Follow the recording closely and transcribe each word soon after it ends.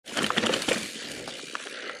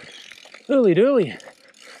Early doorly.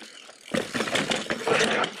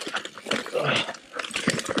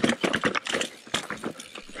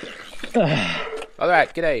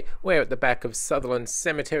 Alright, g'day. We're at the back of Sutherland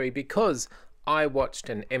Cemetery because I watched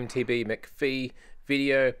an MtB McPhee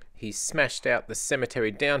video. He smashed out the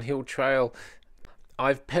cemetery downhill trail.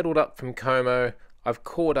 I've pedalled up from Como. I've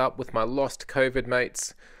caught up with my lost COVID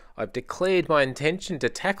mates. I've declared my intention to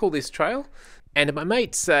tackle this trail. And my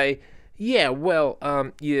mates say, yeah, well,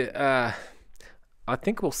 I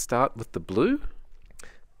think we'll start with the blue.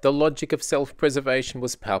 The logic of self-preservation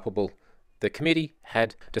was palpable. The committee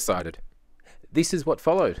had decided. This is what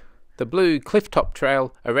followed. The blue Clifftop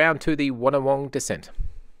trail around to the Wonawong descent.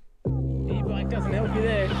 E-bike doesn't help you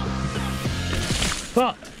there.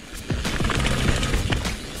 But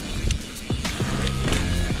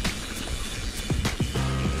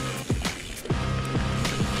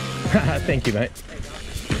thank you, mate.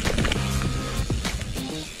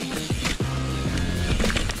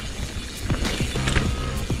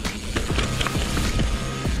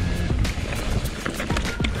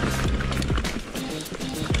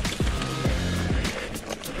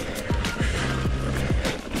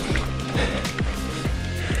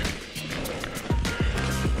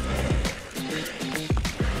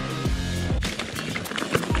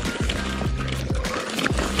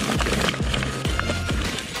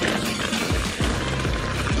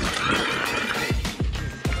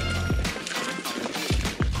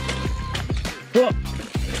 Whoa.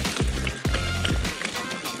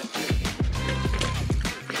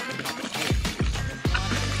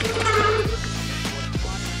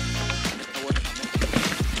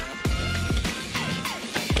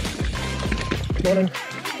 Morning.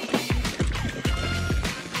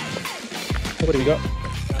 What do we got?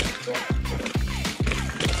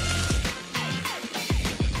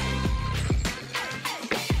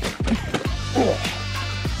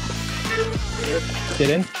 Get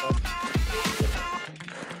in.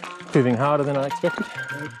 Proving harder than I expected.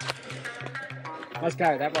 Let's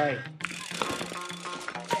go that way.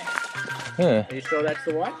 Yeah. Are you sure that's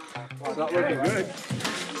the way? It's not looking good.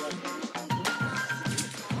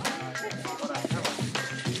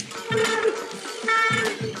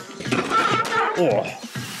 Oh.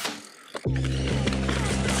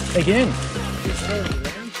 Again.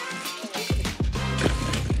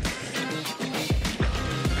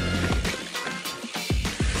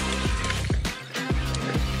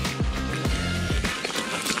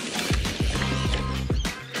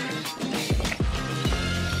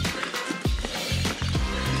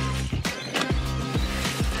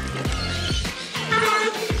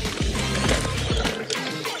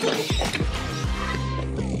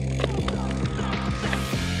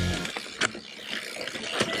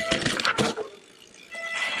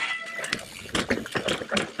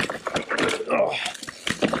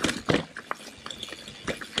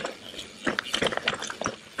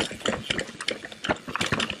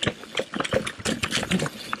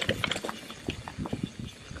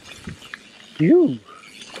 You.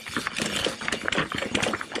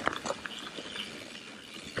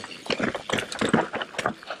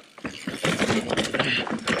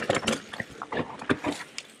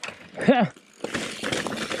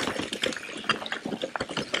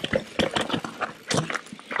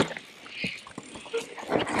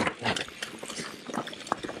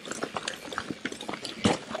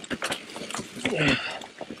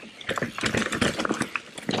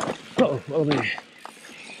 Oh,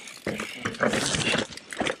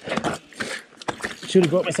 should have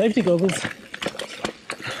brought my safety goggles.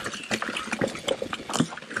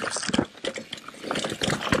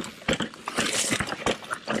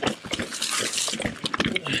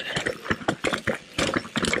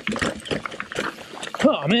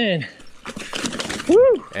 Oh man.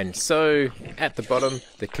 Woo. And so, at the bottom,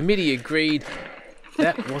 the committee agreed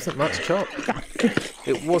that wasn't much chop.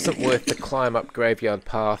 It wasn't worth the climb up Graveyard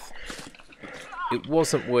Path. It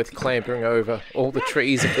wasn't worth clambering over all the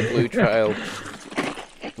trees of the Blue Trail.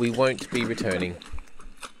 We won't be returning.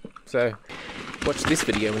 So, watch this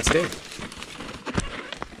video instead.